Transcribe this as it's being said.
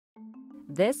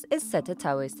This is Srettha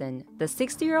Thavisin, the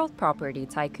 60-year-old property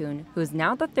tycoon who's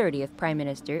now the 30th Prime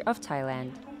Minister of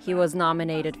Thailand. He was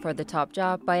nominated for the top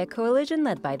job by a coalition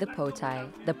led by the Pheu Thai,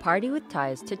 the party with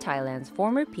ties to Thailand's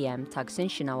former PM Thaksin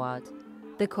Shinawatra.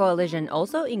 The coalition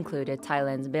also included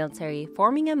Thailand's military,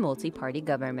 forming a multi-party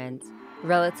government.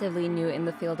 Relatively new in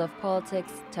the field of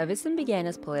politics, Thavisin began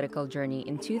his political journey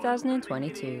in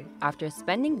 2022 after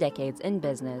spending decades in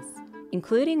business,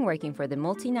 including working for the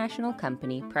multinational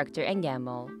company Procter &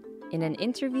 Gamble. In an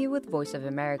interview with Voice of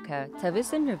America,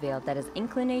 Thavisin revealed that his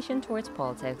inclination towards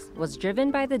politics was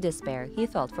driven by the despair he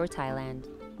felt for Thailand.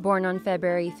 Born on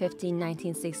February 15,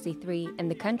 1963, in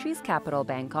the country's capital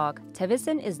Bangkok,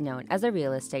 Thavisin is known as a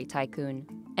real estate tycoon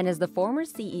and is the former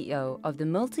CEO of the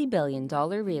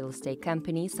multi-billion-dollar real estate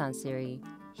company Sansiri.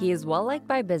 He is well-liked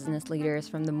by business leaders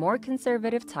from the more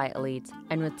conservative Thai elite,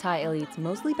 and with Thai elites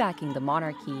mostly backing the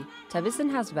monarchy,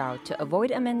 Thavisin has vowed to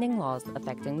avoid amending laws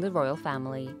affecting the royal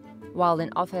family. While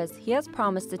in office, he has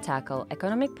promised to tackle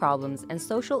economic problems and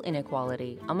social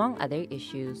inequality, among other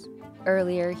issues.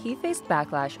 Earlier, he faced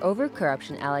backlash over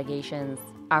corruption allegations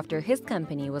after his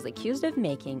company was accused of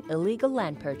making illegal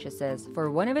land purchases for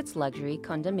one of its luxury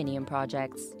condominium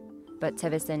projects. But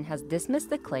Thavisin has dismissed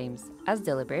the claims as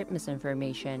deliberate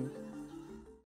misinformation.